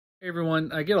Hey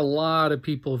everyone, I get a lot of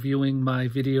people viewing my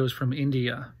videos from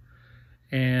India,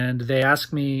 and they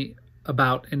ask me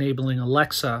about enabling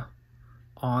Alexa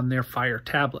on their Fire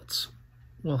tablets.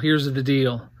 Well, here's the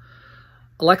deal.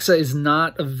 Alexa is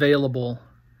not available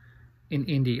in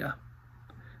India.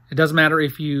 It doesn't matter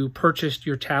if you purchased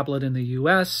your tablet in the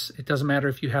US. It doesn't matter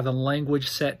if you have the language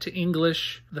set to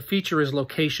English. The feature is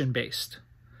location-based.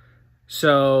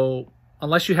 So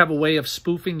unless you have a way of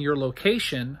spoofing your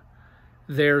location,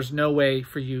 there's no way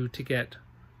for you to get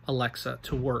Alexa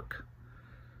to work.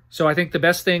 So I think the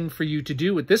best thing for you to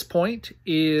do at this point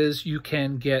is you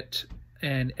can get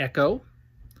an Echo.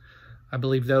 I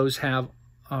believe those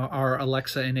are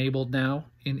Alexa enabled now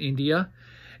in India.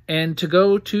 And to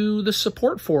go to the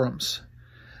support forums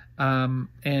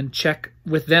and check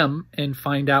with them and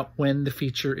find out when the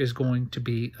feature is going to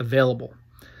be available.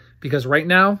 Because right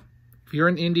now, if you're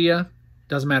in India,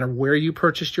 doesn't matter where you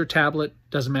purchased your tablet,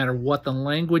 doesn't matter what the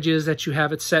language is that you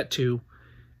have it set to,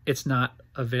 it's not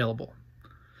available.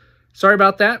 Sorry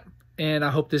about that, and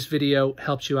I hope this video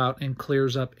helps you out and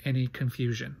clears up any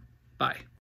confusion. Bye.